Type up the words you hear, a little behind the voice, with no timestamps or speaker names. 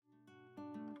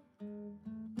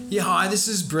Yeah, hi, this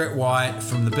is Brett White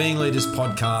from the Being Leaders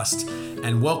podcast,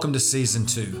 and welcome to season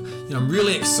 2. I'm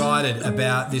really excited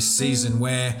about this season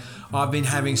where I've been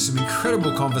having some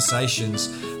incredible conversations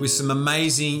with some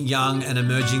amazing young and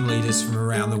emerging leaders from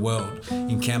around the world,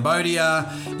 in Cambodia,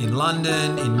 in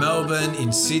London, in Melbourne,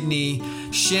 in Sydney,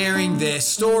 sharing their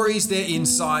stories, their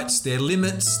insights, their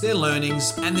limits, their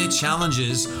learnings, and their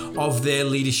challenges of their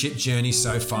leadership journey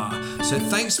so far. So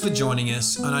thanks for joining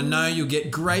us, and I know you'll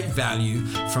get great value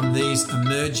from these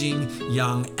emerging,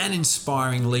 young, and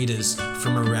inspiring leaders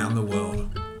from around the world.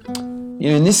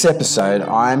 In this episode,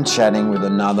 I'm chatting with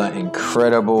another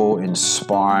incredible,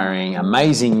 inspiring,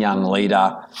 amazing young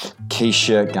leader,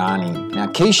 Keisha Ghani. Now,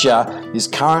 Keisha is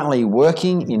currently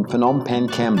working in Phnom Penh,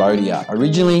 Cambodia.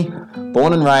 Originally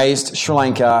born and raised Sri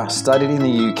Lanka, studied in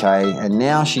the UK, and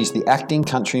now she's the acting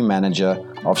country manager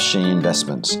of She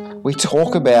Investments. We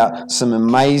talk about some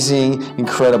amazing,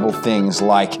 incredible things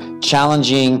like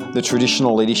challenging the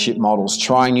traditional leadership models,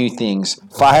 trying new things,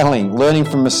 failing, learning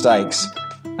from mistakes,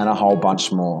 and a whole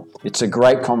bunch more. It's a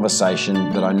great conversation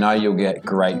that I know you'll get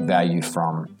great value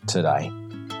from today.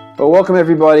 Well, welcome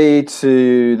everybody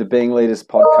to the Being Leaders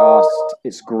podcast.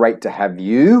 It's great to have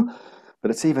you, but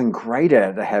it's even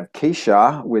greater to have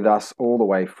Keisha with us all the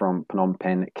way from Phnom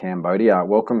Penh, Cambodia.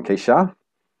 Welcome, Keisha.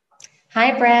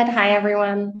 Hi, Brad. Hi,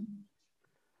 everyone.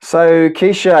 So,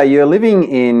 Keisha, you're living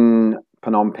in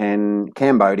Phnom Penh,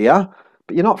 Cambodia,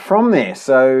 but you're not from there.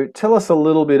 So tell us a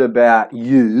little bit about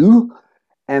you,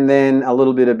 and then a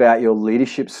little bit about your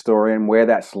leadership story and where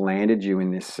that's landed you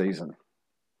in this season.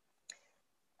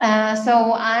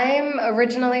 So I'm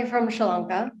originally from Sri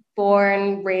Lanka,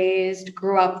 born, raised,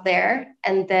 grew up there,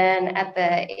 and then at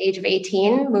the age of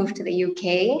 18, moved to the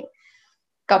UK,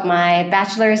 got my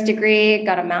bachelor's degree,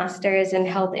 got a master's in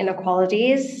health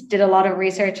inequalities, did a lot of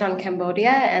research on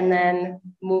Cambodia, and then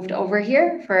moved over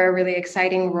here for a really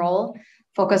exciting role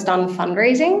focused on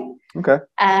fundraising. Okay.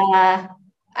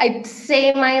 I'd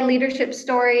say my leadership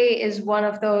story is one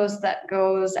of those that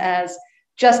goes as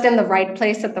just in the right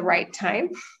place at the right time.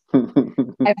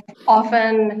 I've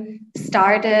often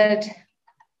started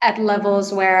at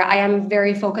levels where I am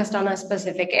very focused on a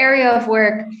specific area of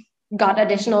work, got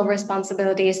additional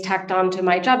responsibilities tacked onto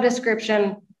my job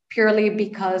description purely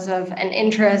because of an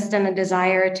interest and a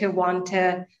desire to want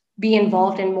to be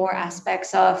involved in more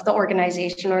aspects of the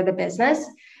organization or the business.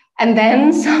 And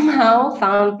then somehow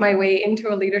found my way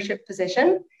into a leadership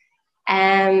position.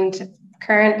 And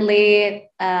currently,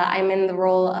 I'm in the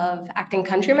role of acting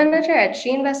country manager at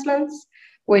She Investments,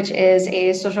 which is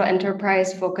a social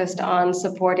enterprise focused on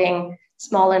supporting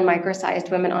small and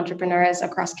micro-sized women entrepreneurs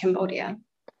across Cambodia.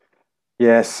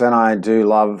 Yes, and I do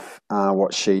love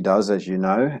what she does, as you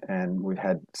know. And we've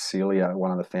had Celia,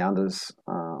 one of the founders,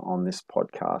 on this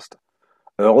podcast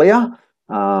earlier,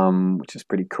 which is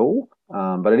pretty cool.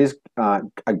 But it is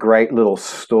a great little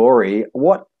story.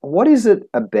 What is it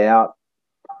about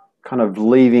kind of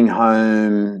leaving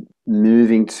home,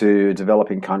 moving to a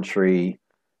developing country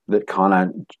that kind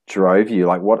of drove you?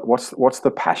 Like, what's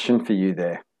the passion for you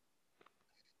there?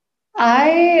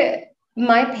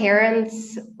 My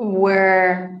parents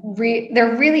were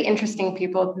they're really interesting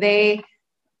people.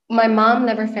 My mom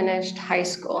never finished high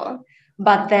school,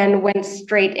 but then went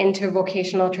straight into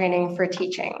vocational training for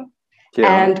teaching.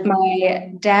 Yeah. And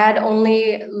my dad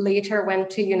only later went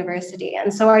to university.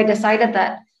 And so I decided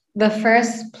that the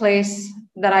first place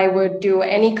that I would do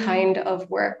any kind of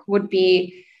work would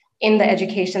be in the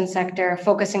education sector,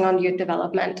 focusing on youth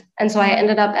development. And so I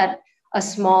ended up at a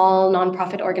small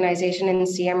nonprofit organization in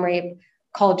Siem Reap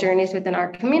called Journeys Within Our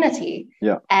Community.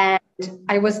 Yeah. And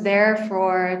I was there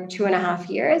for 2.5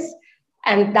 years.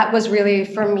 And that was really,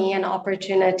 for me, an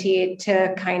opportunity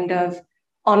to kind of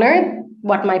honor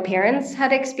what my parents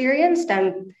had experienced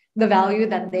and the value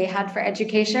that they had for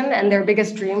education. And their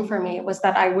biggest dream for me was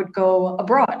that I would go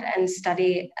abroad and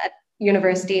study at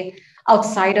university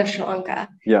outside of Sri Lanka.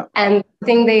 Yeah. And the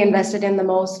thing they invested in the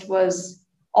most was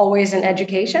always in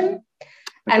education.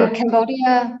 Okay. And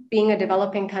Cambodia being a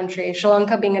developing country, Sri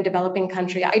Lanka being a developing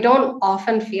country, I don't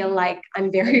often feel like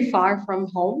I'm very far from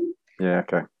home. Yeah,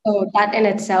 okay. So that in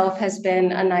itself has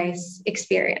been a nice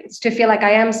experience, to feel like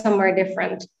I am somewhere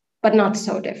different, but not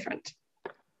so different.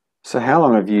 So how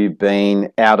long have you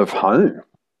been out of home?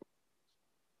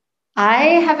 I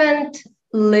haven't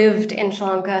lived in Sri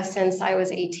Lanka since I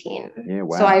was 18. Yeah,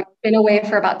 wow. So I've been away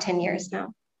for about 10 years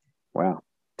now. Wow.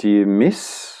 Do you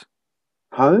miss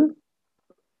home?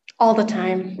 All the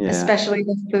time, yeah. Especially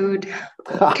the food.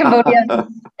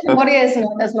 Cambodia is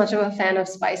not as much of a fan of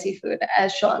spicy food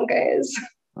as Sri Lanka is.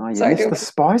 Oh, you miss the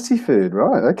spicy food,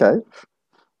 right? Okay,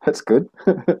 that's good.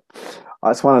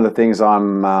 That's one of the things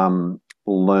I'm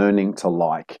learning to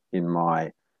like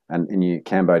in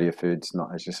Cambodia food's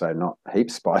not, as you say, not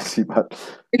heaps spicy, but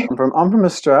I'm from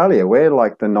Australia. We're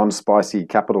like the non-spicy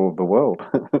capital of the world.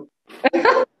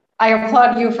 I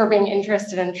applaud you for being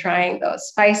interested in trying those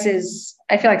spices.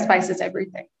 I feel like spice is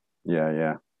everything. Yeah,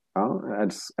 yeah. Oh,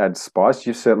 add spice.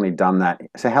 You've certainly done that.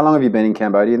 So how long have you been in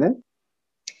Cambodia then?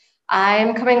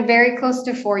 I'm coming very close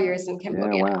to 4 years in Yeah,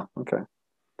 Cambodia now. wow. Okay.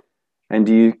 And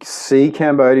do you see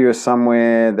Cambodia as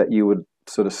somewhere that you would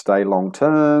sort of stay long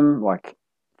term, like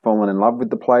fallen in love with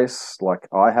the place, like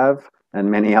I have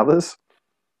and many others?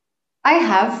 I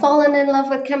have fallen in love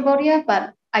with Cambodia,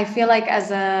 but I feel like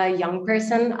as a young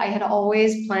person, I had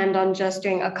always planned on just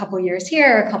doing a couple years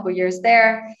here, a couple years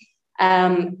there.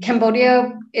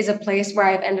 Cambodia is a place where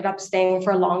I've ended up staying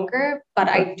for longer, but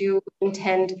Okay. I do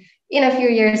intend in a few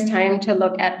years' time to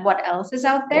look at what else is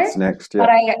out there. What's next? But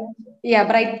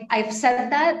Yeah. I've said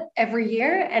that every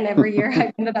year, and every year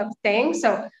I've ended up staying.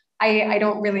 So I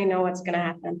don't really know what's going to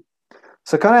happen.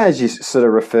 So kind of as you sort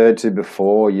of referred to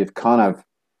before, you've kind of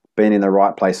been in the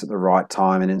right place at the right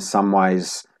time and in some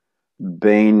ways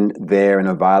been there and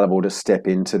available to step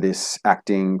into this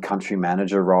acting country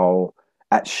manager role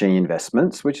at She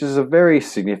Investments, which is a very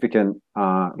significant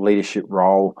leadership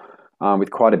role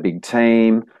with quite a big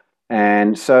team.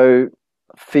 And so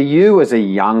for you as a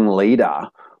young leader,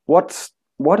 what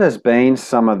has been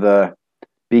some of the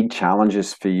big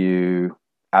challenges for you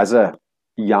as a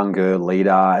younger leader,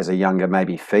 as a younger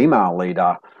maybe female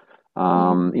leader,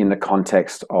 in the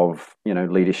context of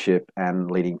leadership and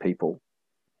leading people?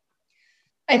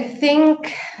 I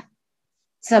think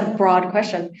it's a broad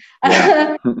question.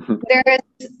 Yeah. There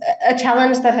is a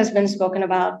challenge that has been spoken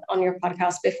about on your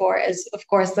podcast before is, of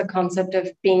course, the concept of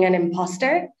being an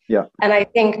imposter. Yeah. And I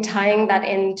think tying that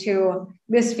into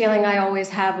this feeling I always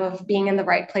have of being in the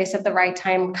right place at the right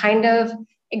time kind of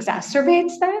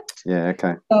exacerbates that. Yeah.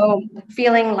 Okay. So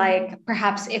feeling like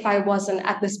perhaps if I wasn't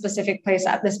at this specific place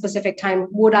at this specific time,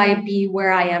 would I be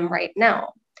where I am right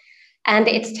now? And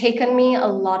it's taken me a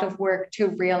lot of work to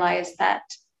realize that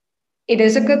it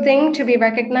is a good thing to be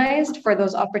recognized for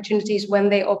those opportunities when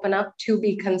they open up to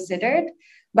be considered.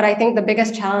 But I think the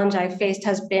biggest challenge I've faced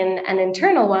has been an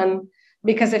internal one,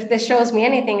 because if this shows me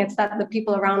anything, it's that the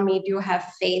people around me do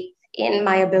have faith in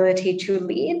my ability to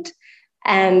lead.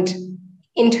 And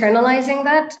internalizing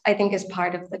that, I think, is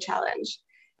part of the challenge.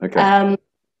 Okay.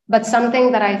 But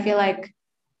something that I feel like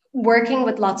working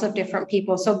with lots of different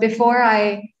people. So before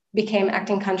I became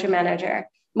acting country manager,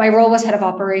 my role was head of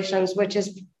operations, which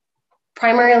is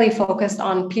primarily focused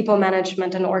on people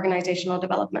management and organizational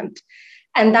development.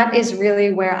 And that is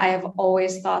really where I have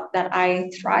always thought that I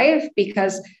thrive,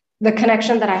 because the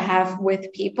connection that I have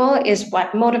with people is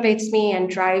what motivates me and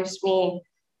drives me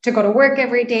to go to work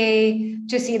every day,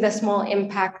 to see the small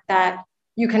impact that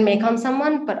you can make on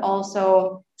someone, but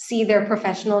also see their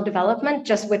professional development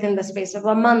just within the space of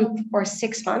a month or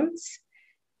 6 months.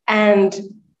 And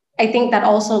I think that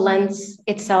also lends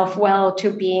itself well to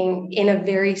being in a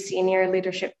very senior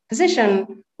leadership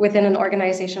position within an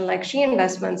organization like She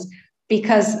Investments,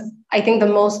 because I think the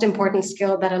most important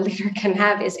skill that a leader can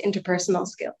have is interpersonal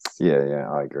skills. Yeah,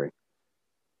 I agree.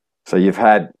 So you've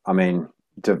had,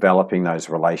 developing those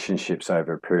relationships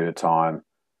over a period of time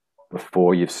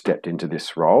before you've stepped into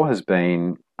this role has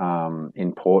been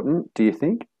important, do you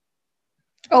think?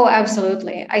 Oh,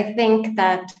 absolutely. I think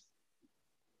that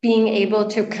being able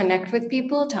to connect with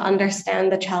people, to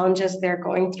understand the challenges they're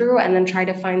going through, and then try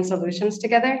to find solutions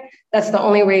together, that's the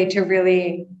only way to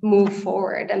really move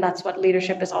forward. And that's what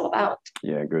leadership is all about.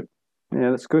 Yeah, good. Yeah,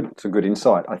 that's good. It's a good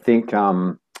insight. I think,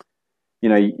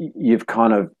 you've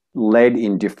kind of led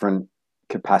in different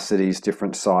capacities,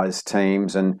 different size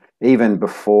teams, and even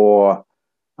before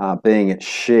being at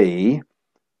She,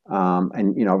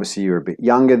 and obviously you're a bit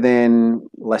younger then,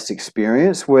 less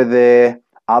experienced. Were there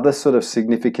other sort of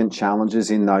significant challenges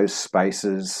in those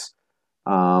spaces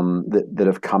that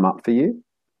have come up for you?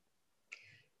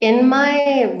 In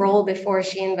my role before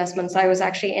She Investments, I was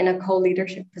actually in a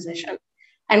co-leadership position.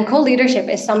 And co-leadership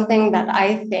is something that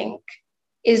I think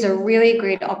is a really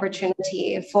great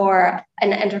opportunity for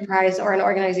an enterprise or an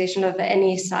organization of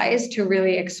any size to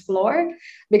really explore.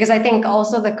 Because I think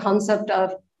also the concept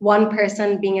of one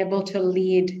person being able to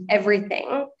lead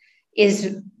everything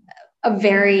is a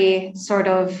very sort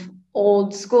of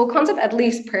old school concept, at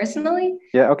least personally.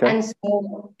 Yeah, okay. And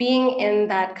so being in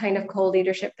that kind of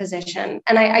co-leadership position,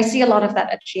 and I see a lot of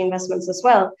that at She Investments as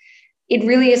well, it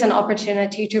really is an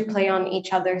opportunity to play on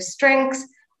each other's strengths.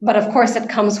 But of course, it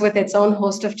comes with its own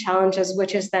host of challenges,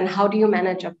 which is then how do you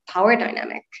manage a power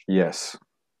dynamic? Yes.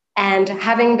 And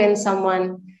having been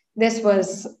someone, this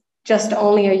was just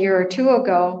only a year or two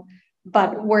ago,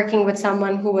 but working with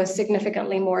someone who was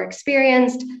significantly more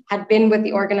experienced, had been with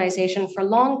the organization for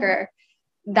longer,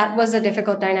 that was a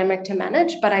difficult dynamic to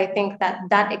manage. But I think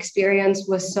that experience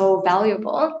was so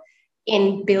valuable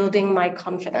in building my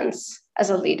confidence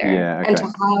as a leader, and to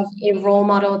have a role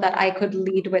model that I could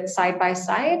lead with side by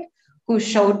side, who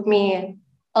showed me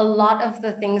a lot of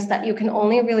the things that you can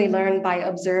only really learn by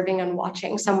observing and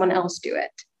watching someone else do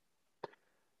it.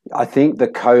 I think the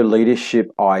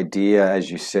co-leadership idea,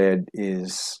 as you said,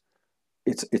 it's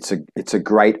a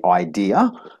great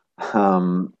idea,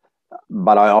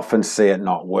 but I often see it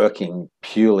not working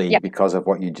purely because of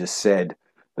what you just said,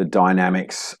 the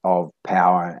dynamics of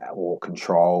power or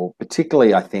control,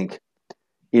 particularly I think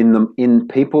in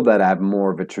people that have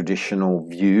more of a traditional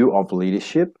view of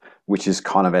leadership, which is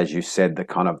kind of, as you said,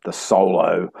 the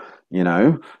solo,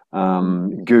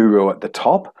 guru at the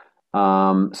top.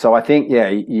 So I think,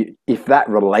 if that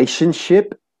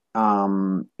relationship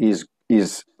is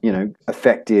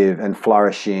effective and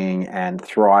flourishing and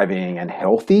thriving and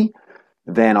healthy,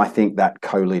 then I think that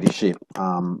co-leadership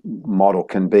model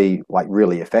can be like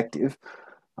really effective.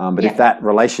 But if that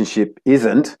relationship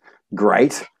isn't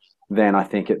great, then I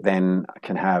think it then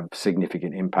can have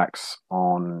significant impacts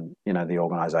on the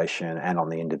organization and on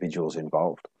the individuals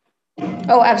involved.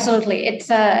 Oh, absolutely. It's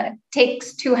a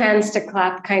takes two hands to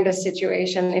clap kind of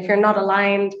situation. If you're not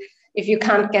aligned, if you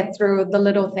can't get through the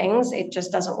little things, it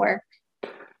just doesn't work.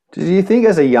 Do you think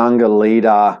as a younger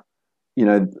leader,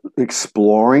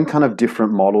 exploring kind of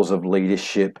different models of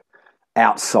leadership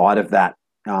outside of that,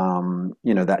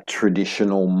 that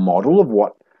traditional model of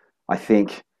what I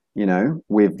think,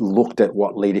 we've looked at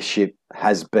what leadership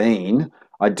has been,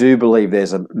 I do believe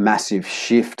there's a massive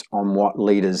shift on what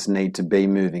leaders need to be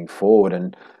moving forward.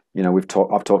 And,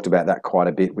 I've talked about that quite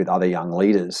a bit with other young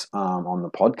leaders on the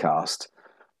podcast.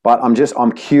 But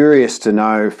I'm curious to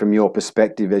know from your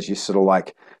perspective, as you sort of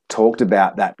like talked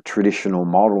about that traditional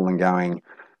model and going,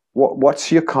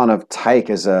 what's your kind of take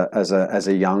as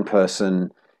a young person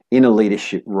in a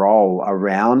leadership role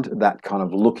around that kind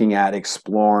of looking at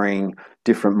exploring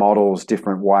different models,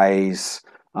 different ways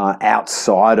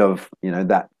outside of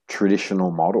that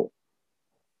traditional model?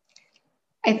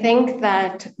 I think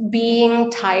that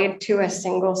being tied to a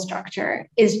single structure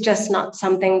is just not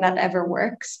something that ever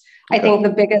works. Okay. I think the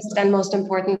biggest and most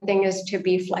important thing is to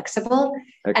be flexible.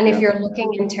 Okay. And if you're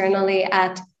looking internally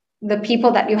at the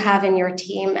people that you have in your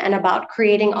team and about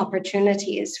creating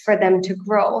opportunities for them to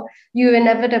grow, you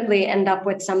inevitably end up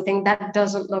with something that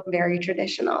doesn't look very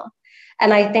traditional.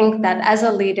 And I think that as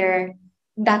a leader,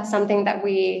 that's something that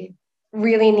we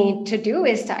really need to do,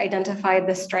 is to identify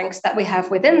the strengths that we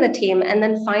have within the team and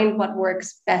then find what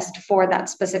works best for that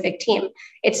specific team.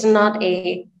 It's not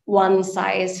a one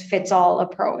size fits all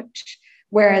approach,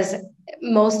 whereas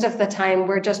most of the time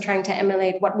we're just trying to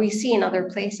emulate what we see in other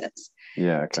places.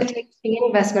 Yeah. Okay. To take the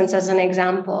investments as an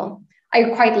example, I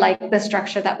quite like the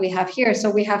structure that we have here. So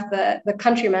we have the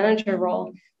country manager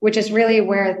role, which is really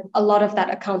where a lot of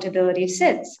that accountability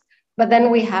sits. But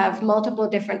then we have multiple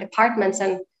different departments,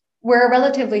 and we're a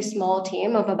relatively small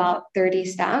team of about 30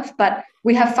 staff, but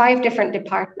we have 5 different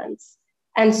departments.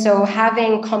 And so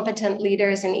having competent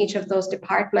leaders in each of those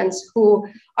departments who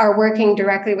are working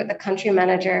directly with the country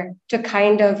manager to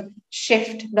kind of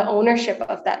shift the ownership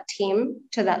of that team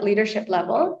to that leadership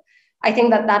level, I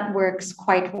think that works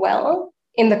quite well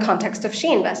in the context of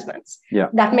She Investments. Yeah.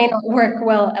 That may not work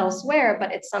well elsewhere,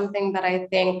 but it's something that I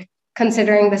think,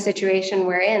 considering the situation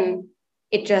we're in,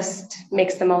 it just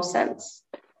makes the most sense.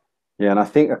 Yeah, and I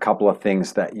think a couple of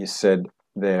things that you said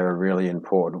there are really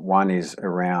important. One is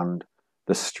around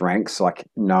the strengths, like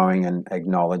knowing and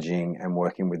acknowledging and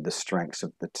working with the strengths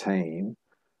of the team.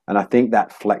 And I think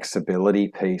that flexibility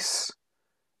piece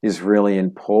is really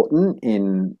important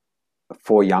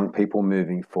for young people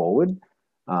moving forward.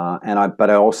 But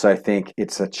I also think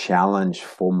it's a challenge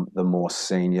for the more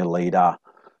senior leader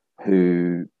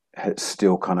who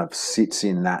still kind of sits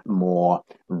in that more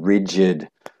rigid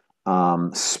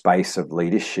space of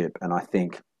leadership. And I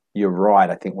think you're right.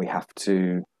 I think we have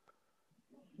to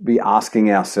be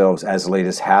asking ourselves as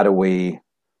leaders, how do we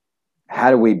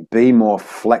be more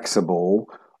flexible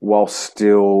while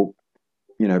still,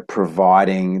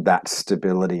 providing that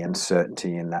stability and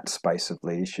certainty in that space of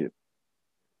leadership?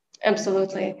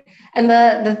 Absolutely. And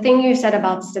the thing you said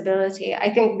about stability,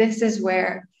 I think this is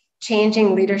where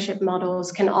changing leadership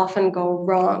models can often go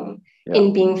wrong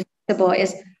in being flexible,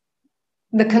 is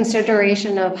the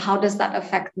consideration of how does that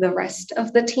affect the rest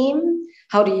of the team?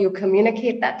 How do you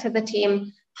communicate that to the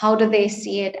team? How do they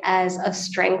see it as a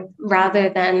strength rather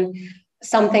than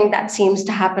something that seems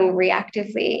to happen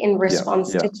reactively in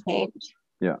response to change?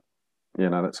 Yeah. Yeah,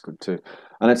 no, that's good too.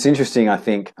 And it's interesting, I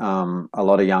think a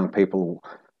lot of young people,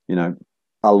 you know,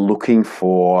 are looking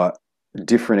for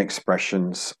different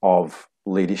expressions of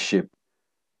leadership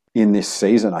in this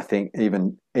season. I think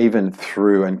even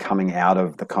through and coming out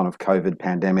of the kind of COVID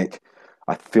pandemic,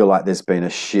 I feel like there's been a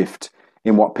shift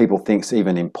in what people think's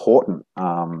even important.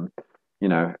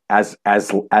 As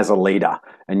a leader,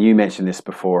 and you mentioned this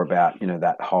before about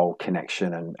that whole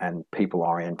connection and people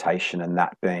orientation, and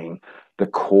that being the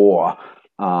core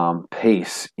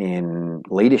piece in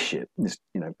leadership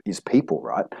is people,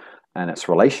 right? And it's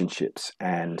relationships.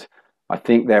 And I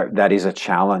think that is a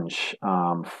challenge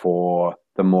for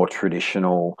the more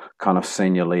traditional kind of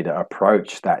senior leader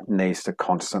approach that needs to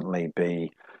constantly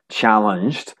be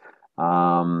challenged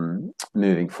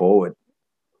moving forward.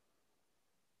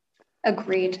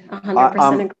 Agreed,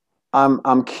 100% agreed.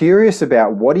 I'm curious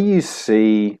about, what do you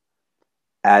see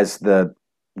as the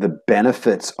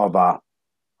benefits of a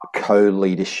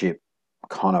co-leadership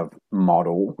kind of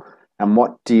model, and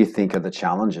what do you think are the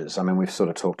challenges? I mean, we've sort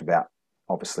of talked about,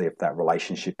 obviously, if that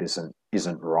relationship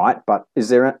isn't right, but is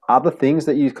there other things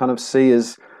that you kind of see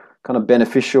as kind of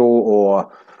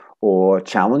beneficial or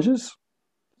challenges?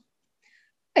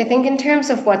 I think in terms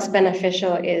of what's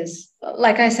beneficial is,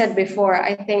 like I said before,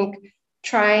 I think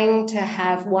trying to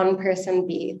have one person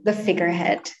be the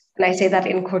figurehead, and I say that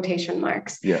in quotation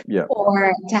marks,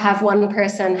 or to have one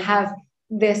person have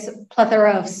this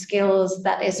plethora of skills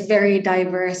that is very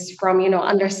diverse, from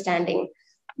understanding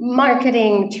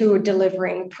marketing to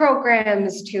delivering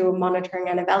programs to monitoring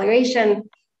and evaluation.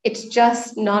 It's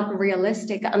just not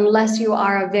realistic unless you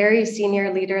are a very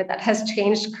senior leader that has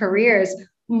changed careers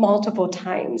multiple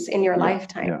times in your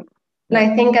lifetime. And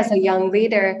I think as a young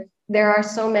leader, there are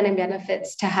so many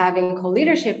benefits to having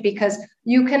co-leadership, because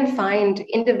you can find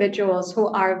individuals who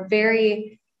are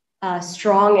very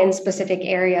strong in specific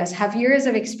areas, have years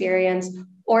of experience,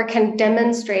 or can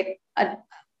demonstrate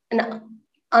an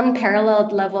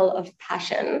unparalleled level of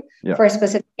passion for a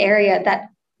specific area that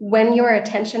when your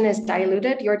attention is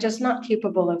diluted, you're just not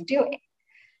capable of doing.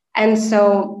 And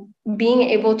so being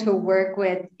able to work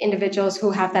with individuals who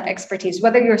have that expertise,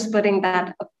 whether you're splitting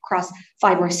that across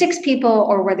 5 or 6 people,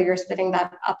 or whether you're splitting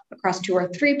that up across 2 or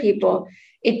 3 people,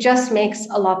 it just makes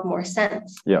a lot more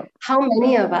sense. How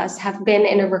many of us have been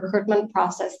in a recruitment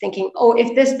process thinking, oh,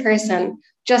 if this person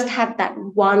just had that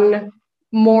one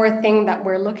more thing that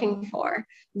we're looking for,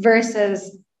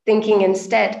 versus thinking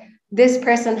instead, this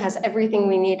person has everything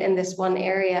we need in this one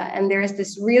area, and there's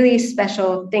this really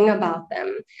special thing about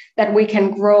them that we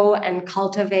can grow and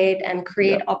cultivate and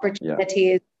create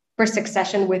opportunities for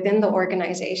succession within the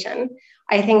organization.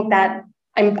 I think that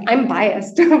I'm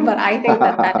biased, but I think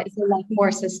that is a lot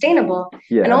more sustainable,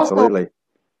 and also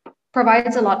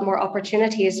provides a lot more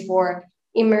opportunities for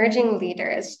emerging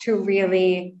leaders to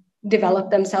really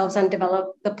develop themselves and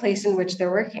develop the place in which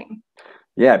they're working.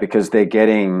 Yeah, because they're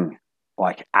getting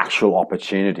like actual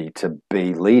opportunity to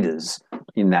be leaders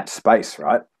in that space,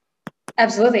 right?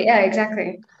 Absolutely. Yeah,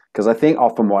 exactly. Because I think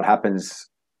often what happens,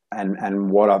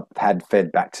 and what I've had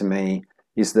fed back to me,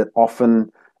 is that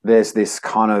often there's this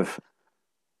kind of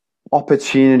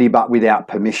opportunity but without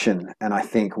permission. And I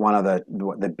think one of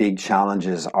the big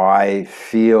challenges I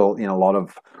feel in a lot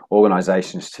of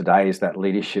organizations today is that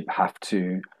leadership have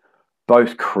to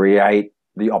both create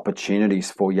the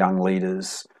opportunities for young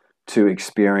leaders to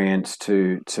experience,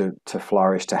 to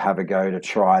flourish, to have a go, to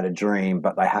try, to dream,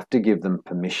 but they have to give them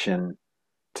permission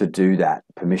to do that,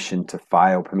 permission to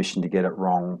fail, permission to get it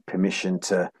wrong, permission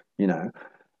to,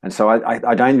 and so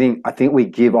I think we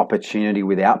give opportunity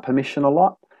without permission a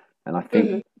lot. And I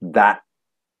think that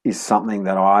is something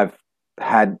that I've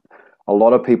had a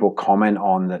lot of people comment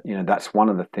on, that, that's one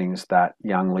of the things that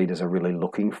young leaders are really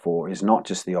looking for, is not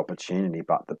just the opportunity,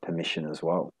 but the permission as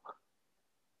well.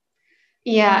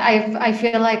 Yeah, I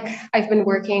feel like I've been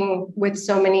working with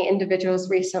so many individuals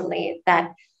recently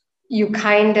that you've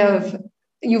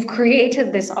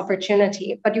created this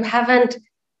opportunity, but you haven't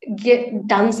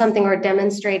done something or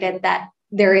demonstrated that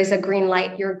there is a green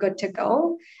light, you're good to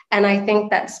go. And I think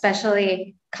that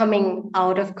especially coming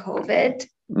out of COVID,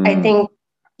 I think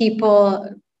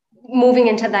people moving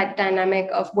into that dynamic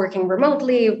of working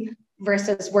remotely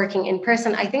versus working in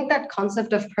person, I think that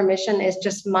concept of permission is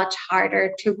just much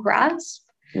harder to grasp.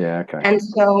 Yeah, okay. And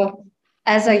so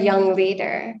as a young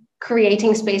leader,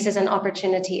 creating spaces and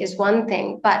opportunity is one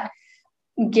thing, but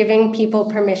giving people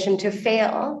permission to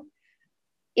fail,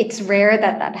 it's rare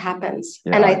that happens.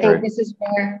 Yeah, and I think this is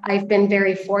where I've been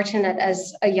very fortunate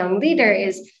as a young leader,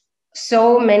 is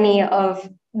so many of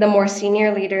the more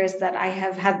senior leaders that I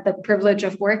have had the privilege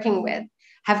of working with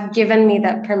have given me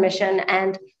that permission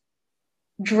and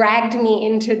dragged me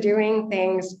into doing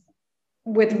things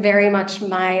with very much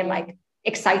my like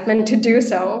excitement to do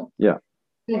so. Yeah.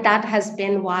 That has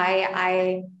been why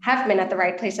I have been at the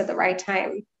right place at the right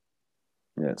time.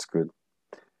 Yeah, it's good.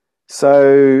 So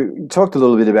you talked a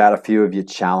little bit about a few of your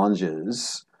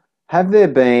challenges. Have there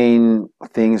been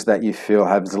things that you feel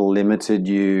have limited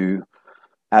you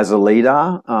as a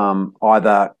leader,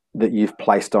 either that you've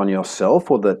placed on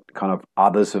yourself or that kind of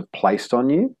others have placed on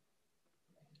you?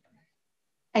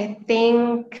 I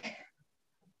think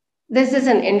this is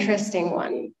an interesting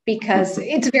one because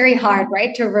it's very hard,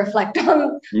 right, to reflect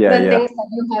on Yeah, the yeah. things that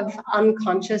you have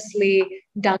unconsciously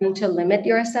done to limit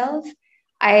yourself.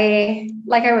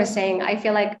 Like I was saying, I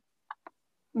feel like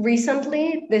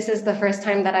recently, this is the first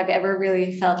time that I've ever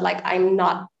really felt like I'm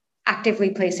not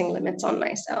actively placing limits on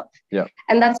myself. Yeah.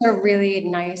 And that's a really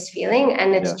nice feeling.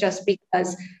 And it's just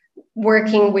because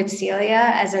working with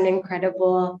Celia as an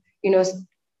incredible,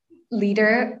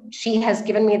 leader, she has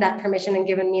given me that permission and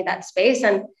given me that space.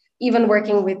 And even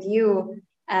working with you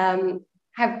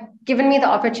have given me the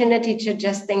opportunity to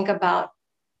just think about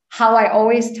how I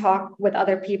always talk with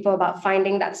other people about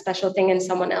finding that special thing in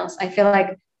someone else. I feel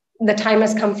like the time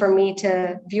has come for me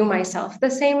to view myself the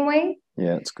same way.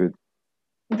 Yeah, it's good.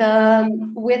 With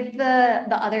the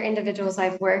other individuals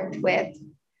I've worked with,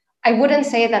 I wouldn't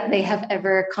say that they have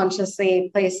ever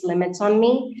consciously placed limits on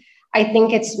me. I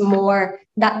think it's more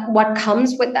that what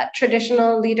comes with that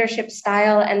traditional leadership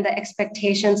style and the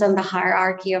expectations and the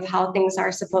hierarchy of how things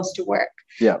are supposed to work.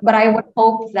 Yeah. But I would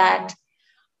hope that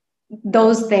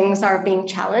those things are being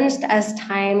challenged as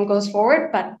time goes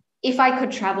forward. But if I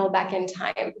could travel back in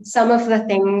time, some of the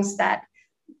things that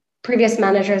previous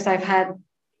managers I've had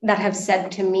that have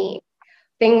said to me,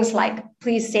 things like,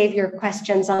 please save your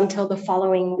questions until the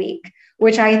following week,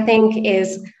 which I think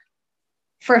is,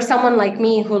 for someone like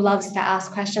me who loves to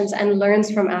ask questions and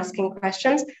learns from asking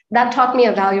questions, that taught me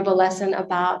a valuable lesson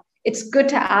about it's good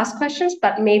to ask questions,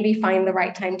 but maybe find the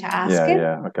right time to ask it.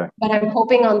 Yeah, okay. But I'm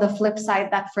hoping on the flip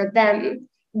side that for them,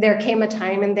 there came a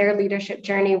time in their leadership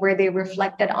journey where they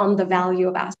reflected on the value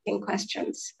of asking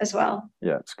questions as well.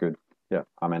 Yeah, it's good. Yeah,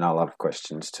 I mean, I love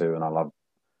questions too, and I love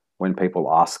when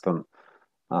people ask them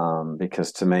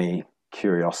because to me,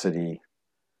 curiosity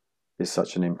is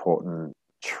such an important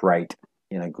trait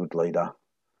in a good leader.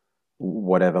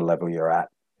 Whatever level you're at,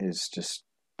 is just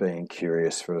being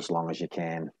curious for as long as you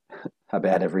can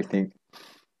about everything.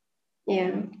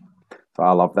 Yeah. So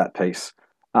I love that piece.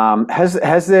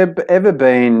 Has there ever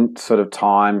been sort of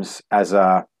times as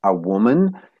a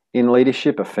woman in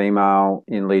leadership, a female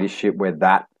in leadership, where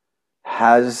that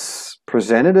has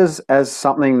presented as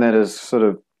something that has sort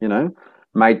of,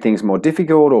 made things more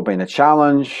difficult or been a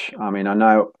challenge? I mean, I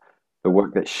know the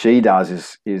work that she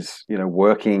does is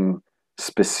working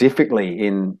specifically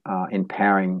in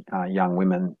empowering young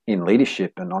women in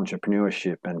leadership and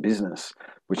entrepreneurship and business,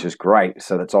 which is great.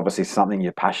 So that's obviously something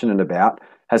you're passionate about.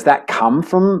 Has that come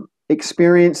from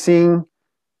experiencing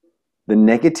the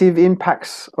negative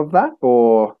impacts of that,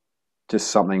 or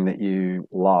just something that you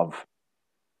love?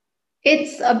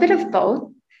 It's a bit of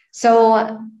both.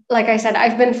 So, like I said,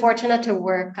 I've been fortunate to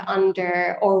work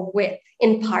under or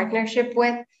in partnership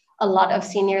with a lot of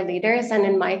senior leaders. And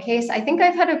in my case, I think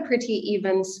I've had a pretty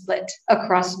even split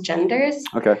across genders.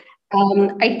 Okay.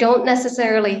 I don't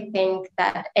necessarily think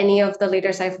that any of the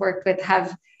leaders I've worked with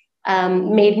have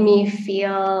made me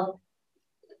feel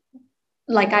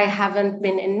like I haven't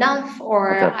been enough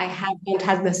or Okay. I haven't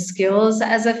had the skills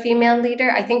as a female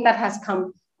leader. I think that has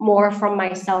come more from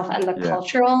myself and the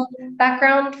cultural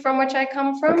background from which I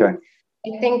come from. Okay.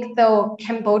 I think, though,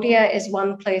 Cambodia is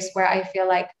one place where I feel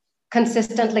like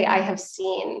consistently I have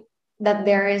seen that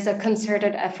there is a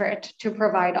concerted effort to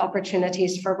provide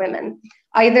opportunities for women,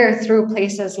 either through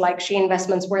places like She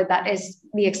Investments, where that is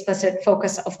the explicit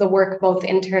focus of the work, both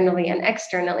internally and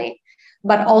externally,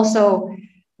 but also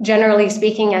generally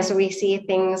speaking, as we see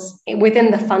things within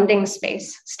the funding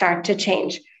space start to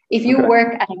change. If you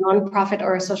work at a nonprofit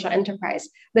or a social enterprise,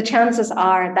 the chances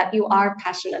are that you are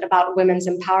passionate about women's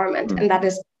empowerment, and that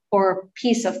is a core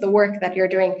piece of the work that you're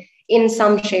doing in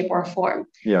some shape or form.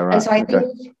 Yeah, right. And so I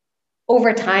think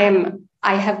over time,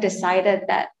 I have decided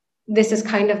that this is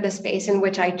kind of the space in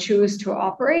which I choose to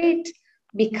operate,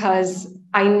 because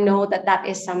I know that that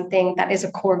is something that is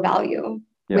a core value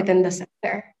within the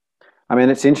sector. I mean,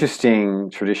 it's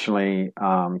interesting. Traditionally,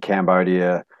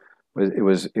 Cambodia it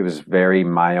was very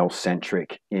male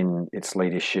centric in its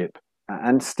leadership,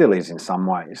 and still is in some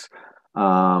ways.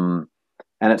 And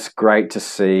it's great to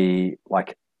see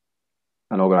like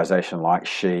an organisation like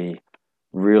She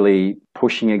really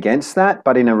pushing against that,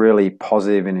 but in a really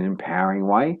positive and empowering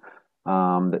way.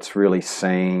 That's really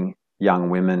seeing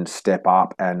young women step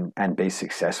up and be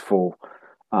successful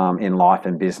in life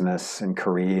and business and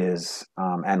careers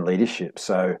and leadership.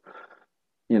 So,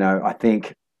 I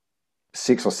think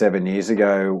 6 or 7 years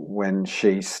ago when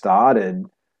she started,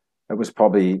 it was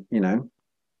probably,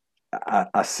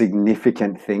 a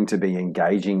significant thing to be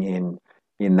engaging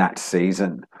in that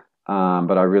season.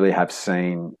 But I really have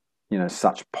seen,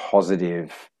 such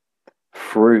positive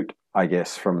fruit, I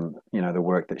guess, from, the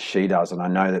work that she does. And I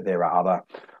know that there are other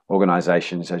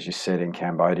organizations, as you said, in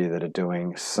Cambodia that are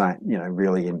doing,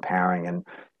 really empowering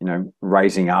and,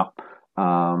 raising up,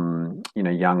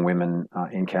 young women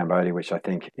in Cambodia, which I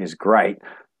think is great.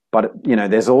 But,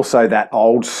 there's also that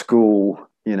old school,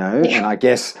 and I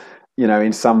guess,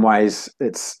 in some ways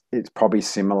it's probably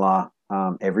similar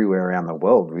everywhere around the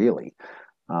world, really.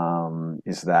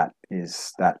 Is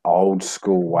that old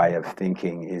school way of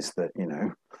thinking is that,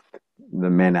 the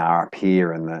men are up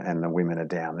here and the women are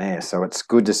down there. So it's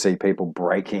good to see people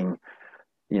breaking,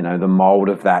 the mold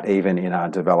of that, even in a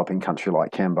developing country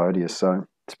like Cambodia. So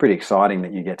it's pretty exciting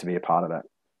that you get to be a part of that.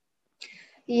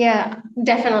 Yeah,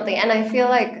 definitely. And I feel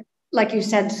like you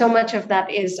said, so much of that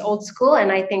is old school.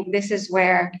 And I think this is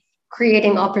where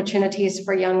creating opportunities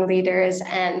for young leaders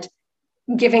and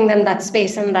giving them that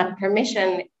space and that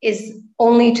permission is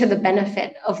only to the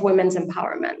benefit of women's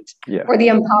empowerment, or the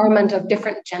empowerment of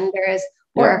different genders,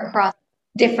 or across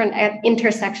different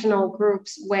intersectional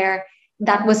groups where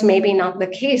that was maybe not the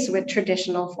case with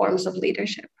traditional forms of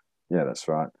leadership. Yeah, that's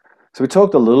right. So we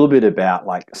talked a little bit about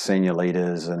like senior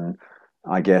leaders and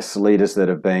I guess leaders that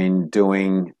have been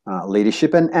doing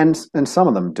leadership and some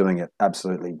of them doing it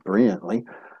absolutely brilliantly.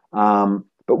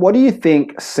 But what do you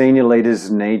think senior leaders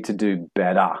need to do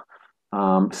better,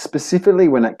 specifically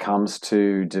when it comes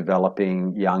to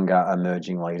developing younger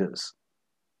emerging leaders,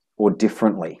 or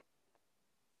differently?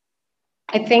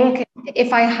 I think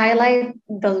if I highlight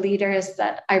the leaders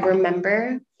that I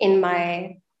remember in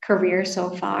my career so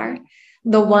far,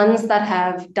 the ones that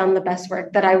have done the best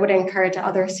work that I would encourage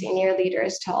other senior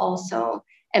leaders to also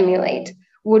emulate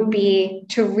would be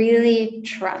to really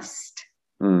trust,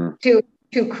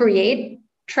 to create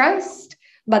trust,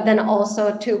 but then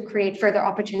also to create further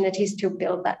opportunities to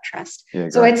build that trust. Yeah,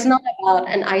 so it's not about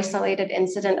an isolated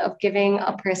incident of giving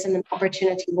a person an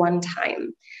opportunity one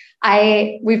time.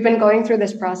 We've been going through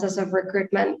this process of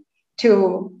recruitment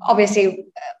to obviously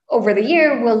over the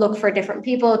year, we'll look for different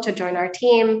people to join our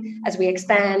team as we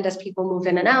expand, as people move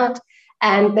in and out.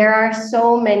 And there are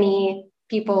so many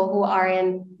people who are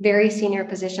in very senior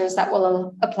positions that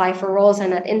will apply for roles.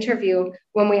 And at interview,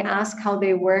 when we ask how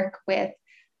they work with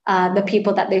the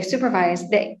people that they supervise,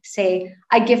 they say,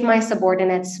 I give my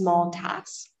subordinates small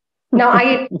tasks. Now,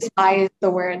 I despise the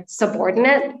word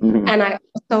subordinate, and I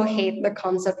also hate the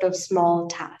concept of small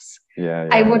tasks.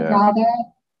 I would rather,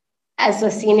 as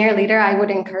a senior leader, I would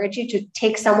encourage you to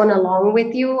take someone along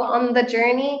with you on the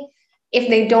journey. If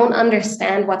they don't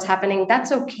understand what's happening,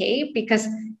 that's okay, because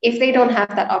if they don't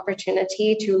have that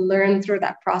opportunity to learn through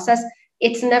that process,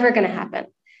 it's never going to happen.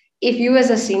 If you as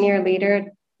a senior leader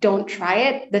don't try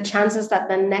it, the chances that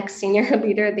the next senior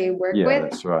leader they work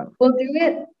with will do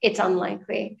it, it's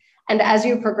unlikely. And as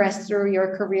you progress through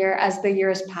your career, as the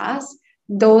years pass,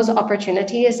 those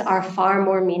opportunities are far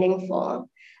more meaningful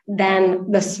than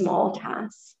the small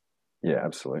tasks. Yeah,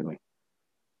 absolutely.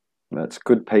 That's a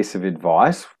good piece of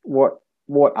advice. What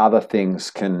other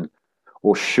things can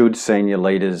or should senior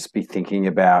leaders be thinking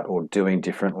about or doing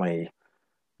differently,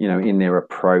 in their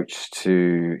approach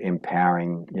to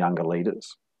empowering younger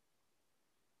leaders?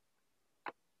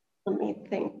 Let me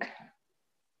think.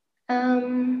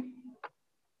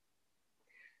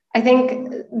 I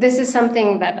think this is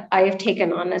something that I've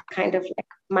taken on as kind of like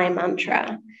my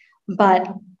mantra,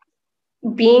 but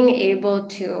being able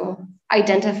to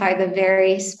identify the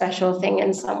very special thing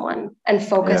in someone and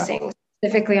focusing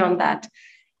specifically on that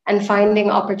and finding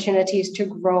opportunities to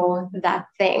grow that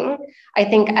thing. I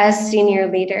think as senior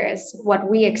leaders, what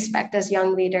we expect as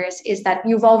young leaders is that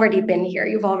you've already been here,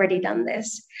 you've already done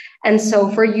this. And so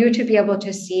for you to be able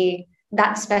to see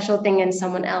that special thing in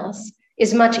someone else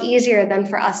is much easier than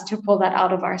for us to pull that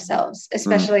out of ourselves,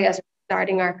 especially as we're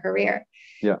starting our career.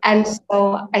 Yeah. And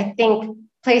so I think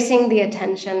placing the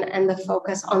attention and the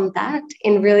focus on that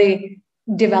in really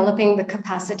developing the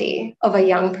capacity of a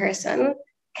young person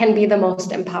can be the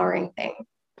most empowering thing.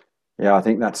 Yeah, I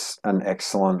think that's an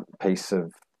excellent piece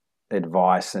of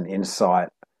advice and insight,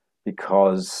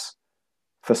 because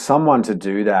for someone to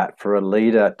do that, for a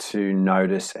leader to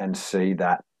notice and see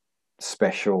that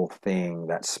special thing,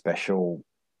 that special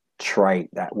trait,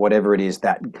 that whatever it is,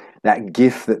 that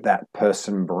gift that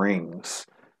person brings,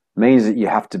 means that you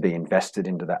have to be invested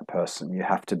into that person. You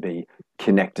have to be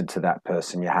connected to that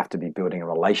person. You have to be building a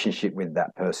relationship with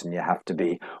that person. You have to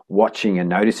be watching and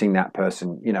noticing that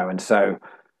person, and so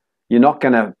you're not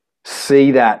going to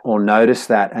see that or notice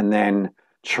that and then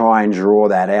try and draw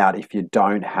that out if you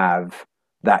don't have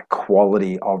that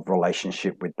quality of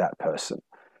relationship with that person.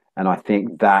 And I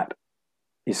think that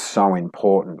is so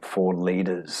important for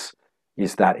leaders,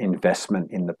 is that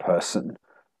investment in the person,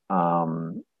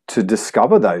 to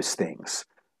discover those things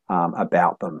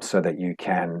about them so that you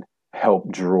can help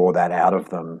draw that out of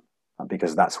them,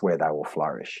 because that's where they will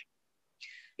flourish.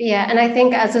 Yeah, and I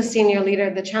think as a senior leader,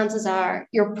 the chances are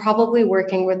you're probably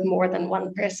working with more than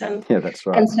one person. Yeah, that's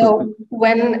right. And so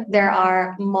when there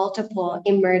are multiple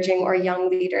emerging or young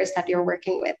leaders that you're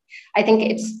working with, I think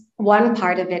it's one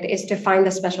part of it is to find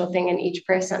the special thing in each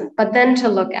person, but then to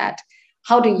look at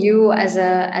how do you as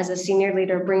a senior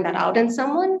leader bring that out in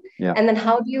someone? Yeah. And then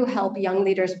how do you help young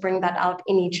leaders bring that out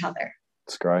in each other?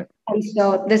 That's great. And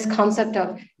so this concept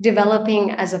of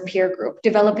developing as a peer group,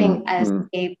 developing as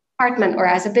a department or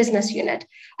as a business unit,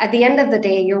 at the end of the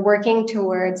day, you're working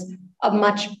towards a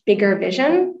much bigger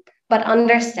vision, but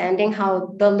understanding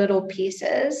how the little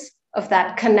pieces of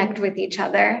that connect with each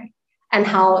other and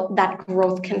how that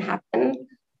growth can happen,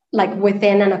 like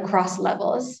within and across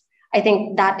levels. I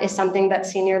think that is something that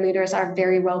senior leaders are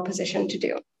very well positioned to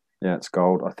do. Yeah, it's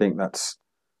gold. I think that's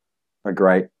a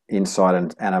great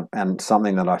insight and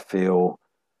something that I feel,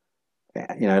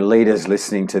 leaders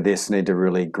listening to this need to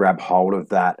really grab hold of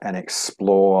that and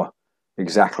explore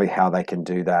exactly how they can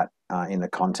do that in the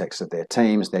context of their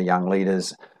teams, their young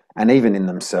leaders, and even in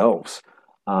themselves,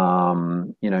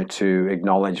 to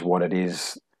acknowledge what it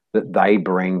is that they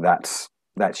bring that's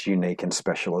unique and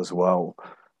special as well.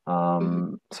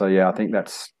 So yeah, I think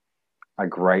that's a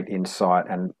great insight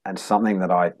and something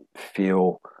that I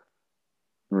feel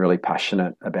really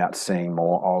passionate about seeing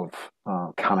more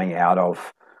of coming out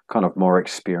of kind of more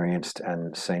experienced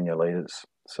and senior leaders.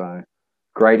 So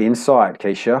great insight,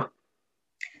 Keisha.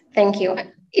 Thank you.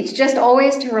 It's just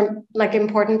always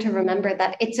important to remember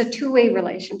that it's a two-way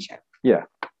relationship. Yeah,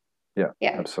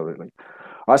 absolutely.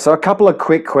 All right, so a couple of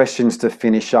quick questions to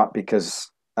finish up, because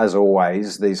as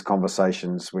always, these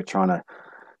conversations we try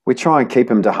and keep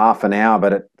them to half an hour,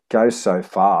 but it goes so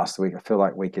fast. I feel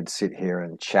like we could sit here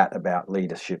and chat about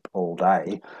leadership all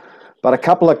day. But a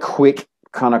couple of quick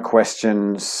kind of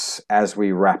questions as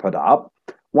we wrap it up.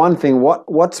 One thing,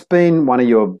 what's been one of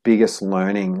your biggest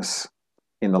learnings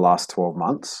in the last 12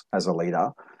 months as a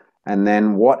leader? And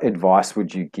then what advice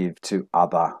would you give to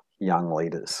other young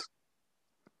leaders?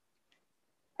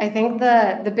 I think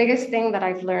the biggest thing that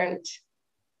I've learned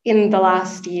in the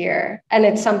last year, and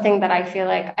it's something that I feel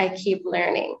like I keep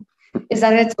learning, is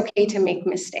that it's okay to make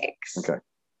mistakes. Okay,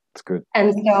 that's good.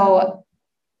 And so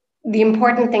the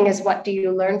important thing is, what do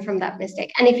you learn from that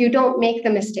mistake? And if you don't make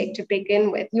the mistake to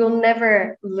begin with, you'll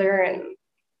never learn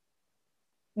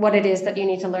what it is that you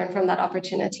need to learn from that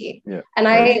opportunity. Yeah, and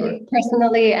I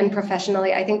personally and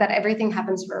professionally, I think that everything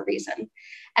happens for a reason.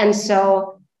 And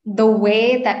so the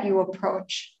way that you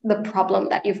approach the problem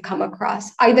that you've come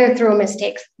across, either through a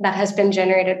mistake that has been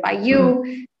generated by you,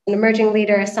 an emerging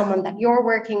leader, someone that you're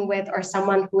working with, or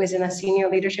someone who is in a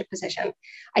senior leadership position,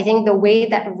 I think the way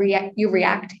that you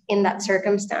react in that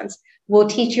circumstance will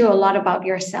teach you a lot about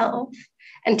yourself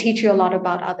and teach you a lot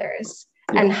about others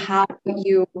and how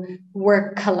you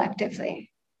work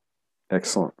collectively.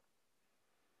 Excellent.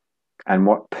 And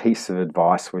what piece of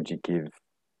advice would you give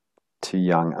to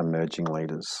young emerging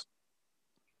leaders?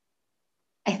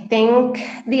 I think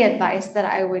the advice that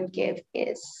I would give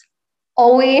is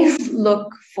always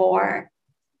look for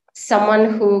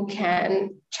someone who can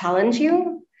challenge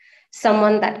you,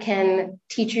 someone that can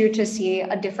teach you to see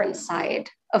a different side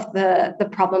of the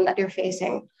problem that you're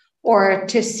facing, or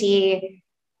to see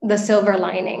the silver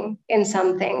lining in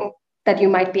something that you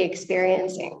might be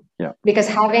experiencing. Yeah. Because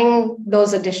having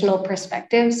those additional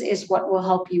perspectives is what will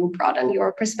help you broaden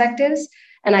your perspectives.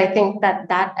 And I think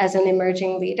that as an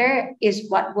emerging leader is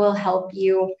what will help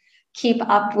you keep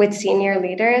up with senior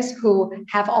leaders who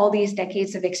have all these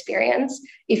decades of experience.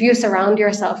 If you surround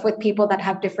yourself with people that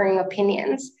have differing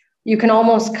opinions, you can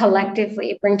almost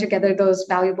collectively bring together those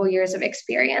valuable years of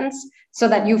experience so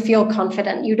that you feel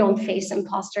confident. You don't face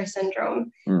imposter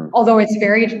syndrome, although it's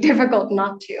very difficult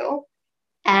not to.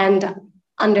 And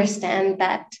understand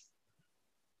that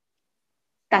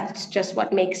that's just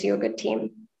what makes you a good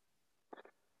team.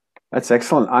 That's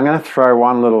excellent. I'm going to throw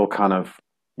one little kind of,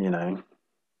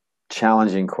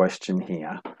 challenging question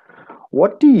here.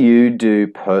 What do you do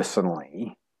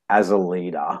personally as a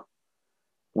leader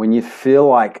when you feel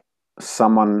like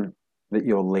someone that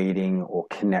you're leading or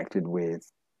connected with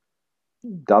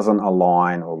doesn't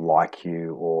align or like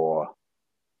you or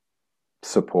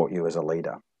support you as a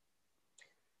leader?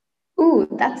 Ooh,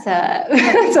 that's a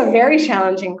that's a very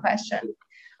challenging question.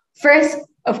 First,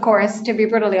 of course, to be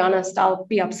brutally honest, I'll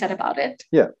be upset about it.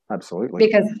 Yeah, absolutely.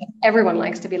 Because everyone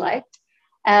likes to be liked.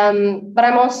 But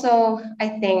I'm also,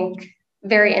 I think,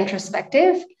 very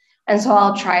introspective. And so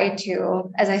I'll try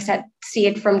to, as I said, see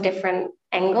it from different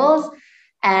angles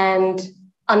and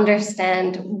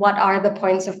understand what are the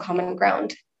points of common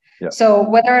ground. Yeah. So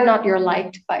whether or not you're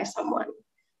liked by someone,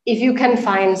 if you can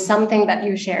find something that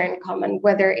you share in common,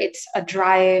 whether it's a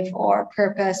drive or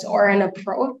purpose or an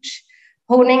approach,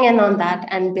 honing in on that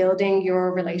and building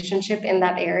your relationship in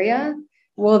that area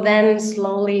will then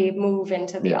slowly move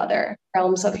into the other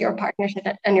realms of your partnership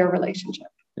and your relationship.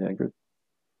 Yeah, good.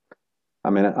 I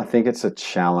mean, I think it's a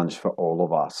challenge for all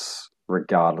of us,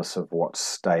 regardless of what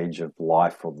stage of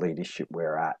life or leadership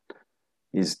we're at,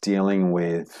 is dealing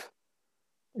with,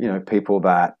 people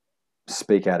that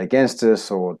speak out against us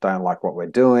or don't like what we're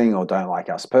doing or don't like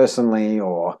us personally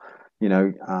or,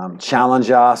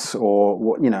 challenge us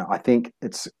or, I think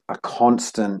it's a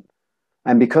constant.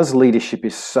 And because leadership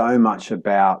is so much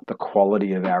about the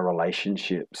quality of our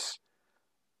relationships,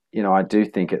 I do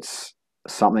think it's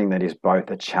something that is both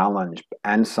a challenge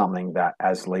and something that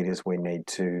as leaders we need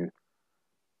to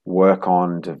work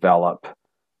on, develop,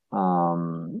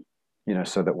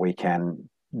 so that we can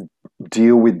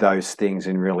deal with those things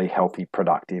in really healthy,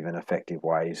 productive and effective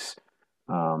ways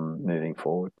moving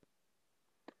forward.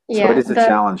 Yeah, so it is a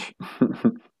challenge.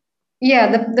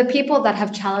 Yeah, the people that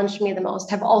have challenged me the most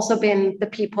have also been the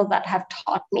people that have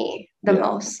taught me the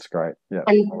most. That's great. Yeah,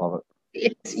 and I love it.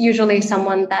 It's usually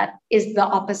someone that is the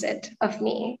opposite of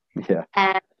me. Yeah.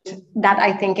 And that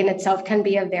I think in itself can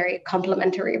be a very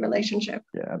complementary relationship.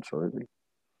 Yeah, absolutely.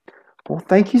 Well,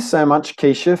 thank you so much,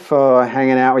 Keisha, for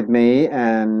hanging out with me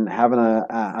and having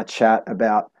a chat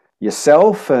about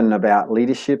yourself and about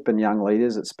leadership and young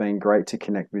leaders. It's been great to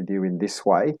connect with you in this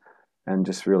way and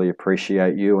just really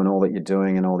appreciate you and all that you're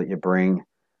doing and all that you bring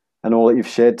and all that you've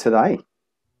shared today.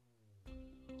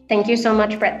 Thank you so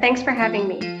much, Brett. Thanks for having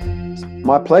me.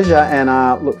 My pleasure,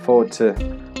 and look forward to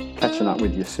catching up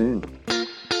with you soon.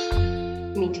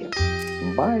 Me too.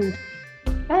 Bye.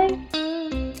 Bye.